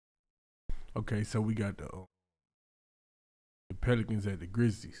Okay, so we got the Pelicans at the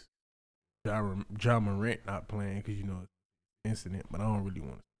Grizzlies. Ja Morant not playing because, you know, it's an incident, but I don't really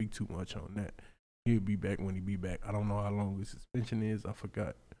want to speak too much on that. He'll be back when he be back. I don't know how long his suspension is. I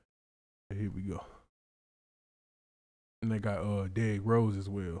forgot. But here we go. And they got Derrick Rose as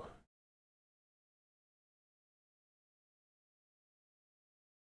well.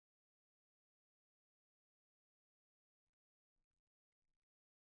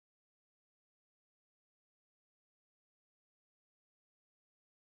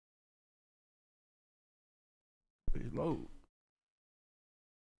 It's low.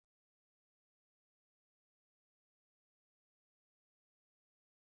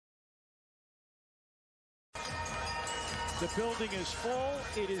 The building is full,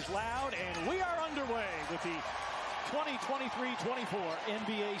 it is loud, and we are underway with the 2023-24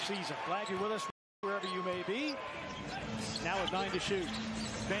 NBA season. Glad you're with us wherever you may be. Now with 9 to shoot.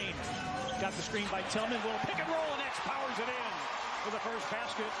 Bane got the screen by Tillman. Will pick and roll, and X powers it in for the first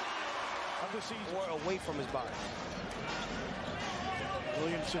basket of the season. Or away from his body.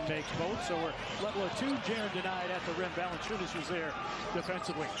 Williamson makes both, so we're level of 2. Jaren denied at the rim. Valanciunas was there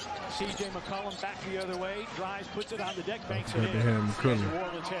defensively. C.J. McCollum back the other way. Drives, puts it on the deck, banks it in. New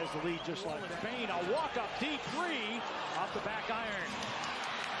Orleans has the lead just like Bane. A walk-up deep three off the back iron.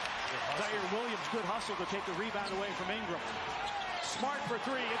 Zaire Williams, good hustle to take the rebound away from Ingram. Smart for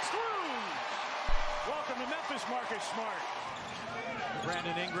three. It's through! Welcome to Memphis, Marcus Smart.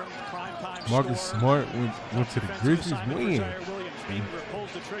 Brandon Ingram, primetime Marcus Smart went to the Grizzlies win. Ingram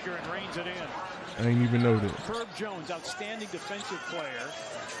pulls the trigger and reins it in. I didn't even know that. Herb Jones, outstanding defensive player,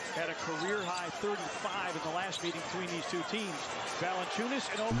 had a career-high 35 in the last meeting between these two teams. Valanciunas,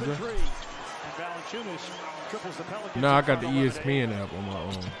 an open three. And Valanciunas triples the Pelicans. No, I got the ESPN app on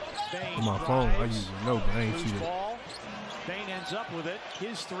my phone. I usually know, but I ain't see it. Bane ends up with it.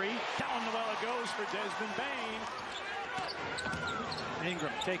 His three. Down the well it goes for Desmond Bane.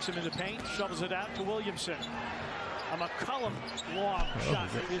 Ingram takes him in the paint, shovels it out to Williamson. A McCollum long shot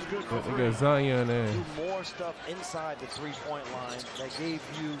is good for three. They got Zion there. Do more stuff inside the three-point line that gave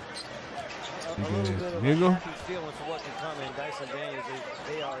you a little bit of a happy feeling for what can come in. Dyson Daniels,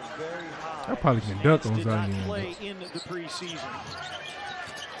 they are very high. I probably can dunk on Zion. Did not play in the preseason.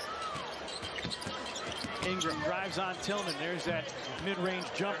 Ingram drives on Tillman. There's that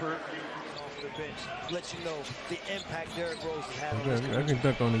mid-range jumper. The bench lets you know the impact Derrick Rose is having. Okay, I can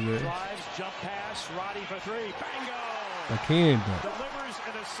dunk on his ass. Drives, jump pass, Roddy for three. Bango! I can dunk. Delivers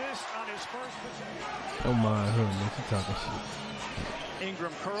an assist on his first possession. Don't mind her, man. She talking shit.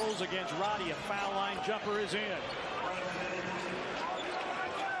 Ingram curls against Roddy. A foul line jumper is in.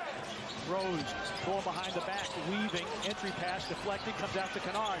 Rose, ball behind the back, weaving, entry pass deflected, comes out to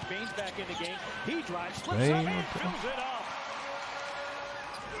Kennard. Bane's back in the game. He drives, flips up and fills it up.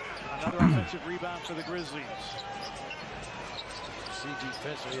 Another offensive rebound for the Grizzlies. See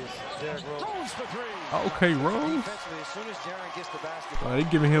defensively is Derrick Rose. Rose for three. Okay, Rose. Defensively, as soon as Jaren gets the basketball, They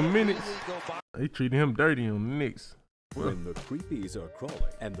giving him minutes. They treating him dirty on the Knicks. When the creepies are crawling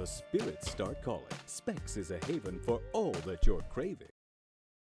and the spirits start calling, Specs is a haven for all that you're craving.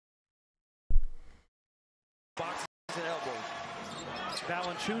 Boxes and elbows.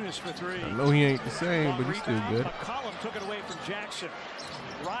 Valanciunas for three. I know he ain't the same, but he's still good. McCollum took it away from Jackson.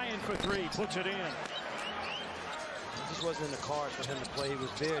 Ryan for three, puts it in. It just wasn't in the cards for him to play. He was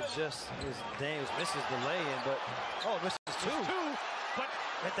there just as Daniels misses the lay-in, but misses two. But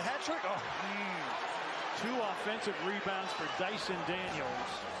at the hat trick. Two offensive rebounds for Dyson Daniels.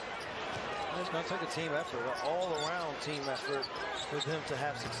 It's going to take a team effort, an all-around team effort for them to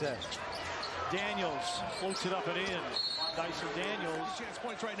have success. Daniels floats it up and in. Dyson Daniels. Chance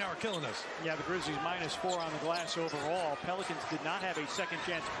points right now are killing us. Yeah, the Grizzlies -4 on the glass overall. Pelicans did not have a second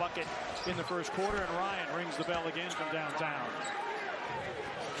chance bucket in the first quarter, and Ryan rings the bell again from downtown.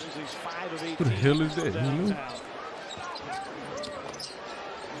 Grizzlies 5 of 18. Who the hell is that?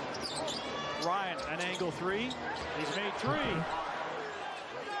 Ryan, an angle three. He's made three.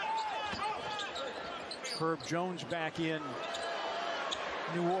 Herb Jones back in.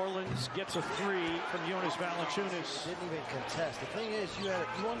 New Orleans gets a three from Jonas Valanciunas. Didn't even contest. The thing is, you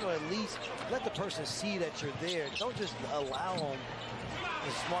want to at least let the person see that you're there. Don't just allow them,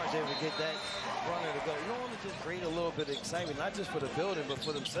 the Smart there, to get that runner to go. You don't want to just create a little bit of excitement, not just for the building, but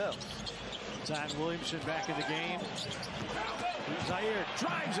for themselves. Zion Williamson back in the game. Zaire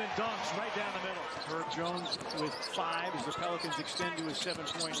drives and dunks right down the middle. Herb Jones with 5 as the Pelicans extend to a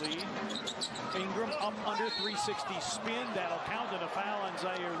 7-point lead. Ingram up under 360 spin. That'll count and a foul on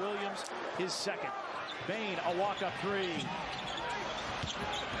Zaire Williams, his second. Bane, a walk-up three.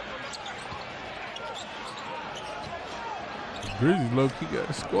 Grizzlies low-key got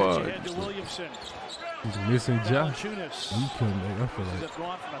a squad. He's missing Josh. He couldn't make. I feel like they've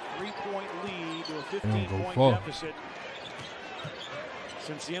gone from a 3-point lead to a 15-point deficit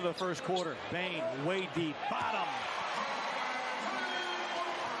since the end of the first quarter. Bain way deep, bottom.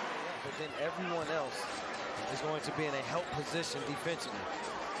 But then everyone else is going to be in a help position defensively.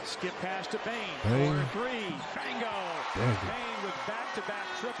 Skip pass to Bain. Corner three. Bango. Bain with back-to-back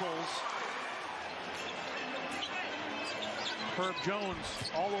triples. Herb Jones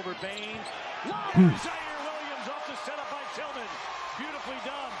all over Bain. Zaire Williams off the setup by Tillman. Beautifully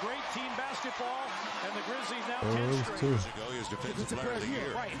done. Great team basketball. And the Grizzlies now 10 straight. It's a player of the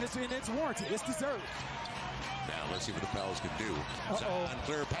year. Right, and it's warranted. It's deserved. Now let's see what the Pels can do.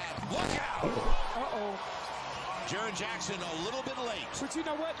 Unclear path. Look out! Jaren Jackson a little bit late. But you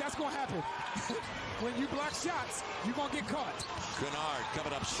know what? That's going to happen. When you block shots, you're going to get caught. Kennard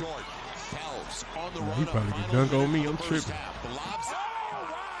coming up short. Pels on the run. He probably could dunk on me. I'm tripping. Oh,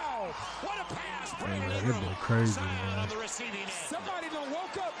 wow. What a pass. This boy crazy, man. On the receiving end. Somebody done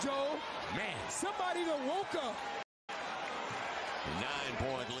woke up, Joe. Man. Somebody done woke up.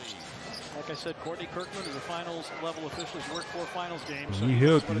 9-point lead. Like I said, Courtney Kirkland is the finals level officials worked for finals games. So he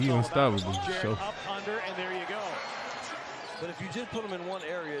healthy, he unstoppable. So up under, and there you go. But if you just put him in one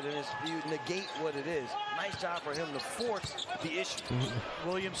area, then you negate what it is. Nice job for him to force the issue.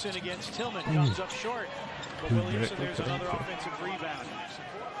 Williamson against Tillman comes up short. But Williamson, there's another offensive rebound.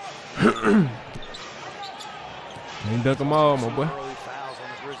 Ain't dunk them all, my boy. Early fouls on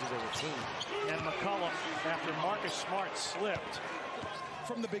the Grizzlies as a team. And McCollum, after Marcus Smart slipped.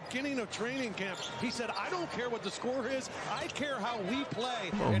 From the beginning of training camp, he said, I don't care what the score is. I care how we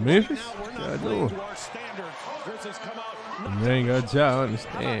play. And Memphis? Right now, we're not playing to our standard. Grizzlies come out. You ain't got y'all, I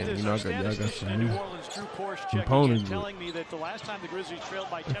understand. You know, y'all got some new components. Telling me that the last time the Grizzlies trailed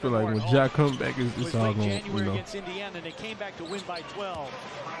by 10 I feel like when Ja come back, it's all going to, January against Indiana, and they came back to win by 12.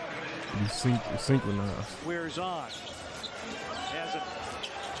 Be synchronized. Wears on. Hasn't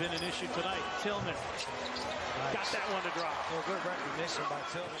been an issue tonight. Tillman. Got that one to drop. Well, good recognition by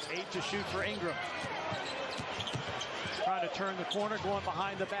Tillman. 8 to shoot for Ingram. Trying to turn the corner, going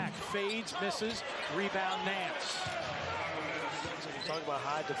behind the back. Fades, misses. Rebound, Nance. Talking about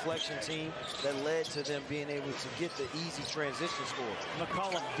high deflection team that led to them being able to get the easy transition score.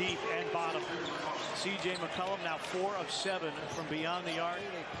 McCollum deep and bottom. C.J. McCollum now 4 of 7 from beyond the arc.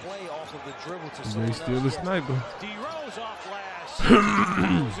 They play off of the dribble to They still a sniper. D. Rose off glass.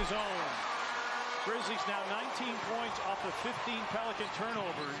 Follows his own. Grizzlies now 19 points off the 15 Pelican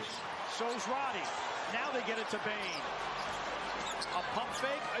turnovers. So's Roddy. Now they get it to Bain. A pump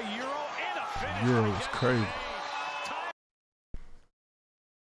fake, a euro, and a finish. Euro was crazy.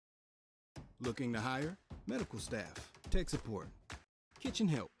 Looking to hire? Medical staff, tech support, kitchen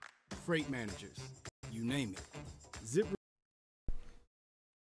help, freight managers, you name it. Zip.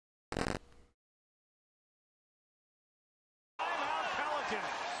 Pelicans.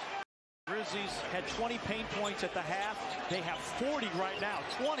 Grizzlies had 20 paint points at the half. They have 40 right now,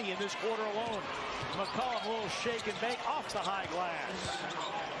 20 in this quarter alone. McCollum, a little shake and bake off the high glass.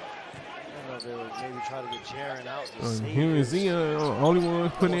 They would maybe try to get Jaren out. Him and Zion only one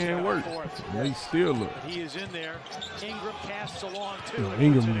putting in work. They still look. He is in there. Ingram casts along too.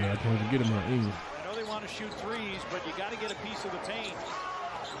 Ingram, I can't get him on Ingram. I know they want to shoot threes, but you got to get a piece of the paint.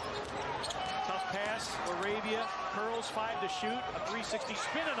 Tough pass. Laravia curls 5 to shoot. A 360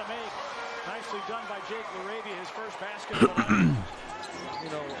 spin and a make. Nicely done by Jake Laravia. His first basket of the night. You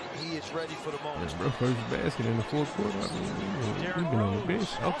know, he is ready for the moment. Yeah, bro, first basket in the fourth quarter. I mean, we've been on the bench.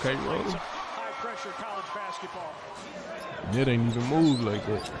 Okay, rolling. High pressure college basketball. It ain't even moved like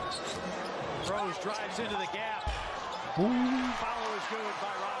that. Rose drives into the gap. Ooh. Follow is good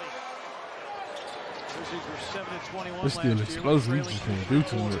by Roddy. Grizzlies were 7 of 21 It's still last explosive. year. He just can't do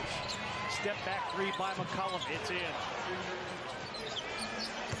too much. Step back 3 by McCollum. It's in.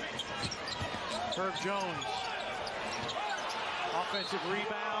 Herb Jones. Offensive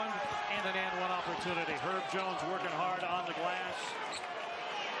rebound and an and one opportunity. Herb Jones working hard on the glass.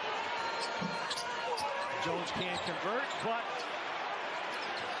 Jones can't convert, but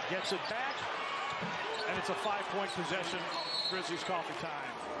gets it back. And it's a 5-point possession. Grizzlies call for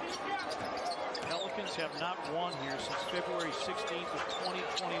time. Pelicans have not won here since February 16th of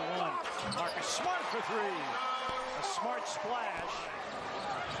 2021. Marcus Smart for 3. A Smart splash.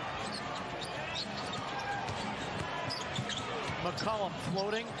 McCollum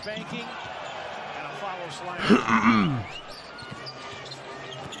floating, banking, and a follow slam.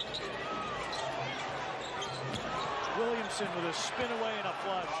 Williamson Williamson with a spin away and a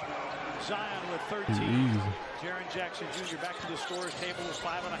flush. Zion with 13. Jaren Jackson Jr. back to the scorer's table with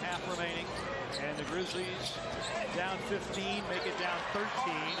 5.5 remaining. And the Grizzlies down 15, make it down 13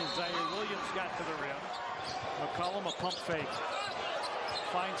 as Zaire Williams got to the rim. McCollum, a pump fake.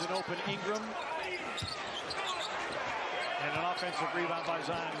 Finds an open Ingram. And an offensive rebound by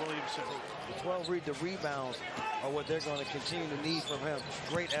Zion Williamson. The 12 rebounds are what they're going to continue to need from him.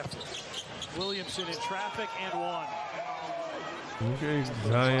 Great effort. Williamson in traffic and one. Okay,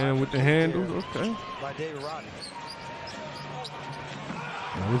 Zion with the handles. Okay. By David Roddy.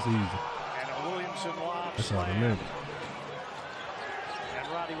 No, it's easy. And a Williamson lob That's all slam. that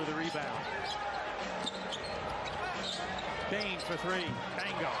And Roddy with a rebound. Bain for three.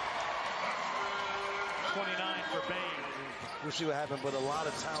 Bango. 29 for Bain. We'll see what happens, but a lot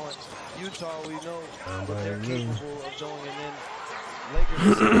of talent. Utah, we know what they're capable of doing, and then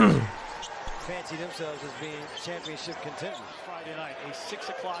Lakers fancy themselves as being championship contenders. Friday night, a 6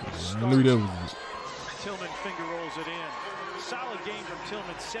 o'clock start. I knew that was. Tillman finger rolls it in. Solid game from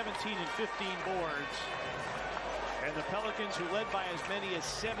Tillman, 17 and 15 boards. And the Pelicans, who led by as many as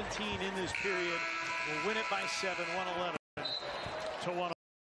 17 in this period, will win it by 7, 111 to 1.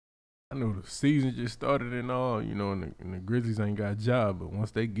 I know the season just started and all, you know, and the Grizzlies ain't got a job, but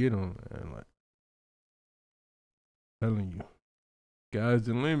once they get them, man, like, telling you, sky's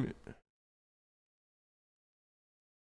the limit.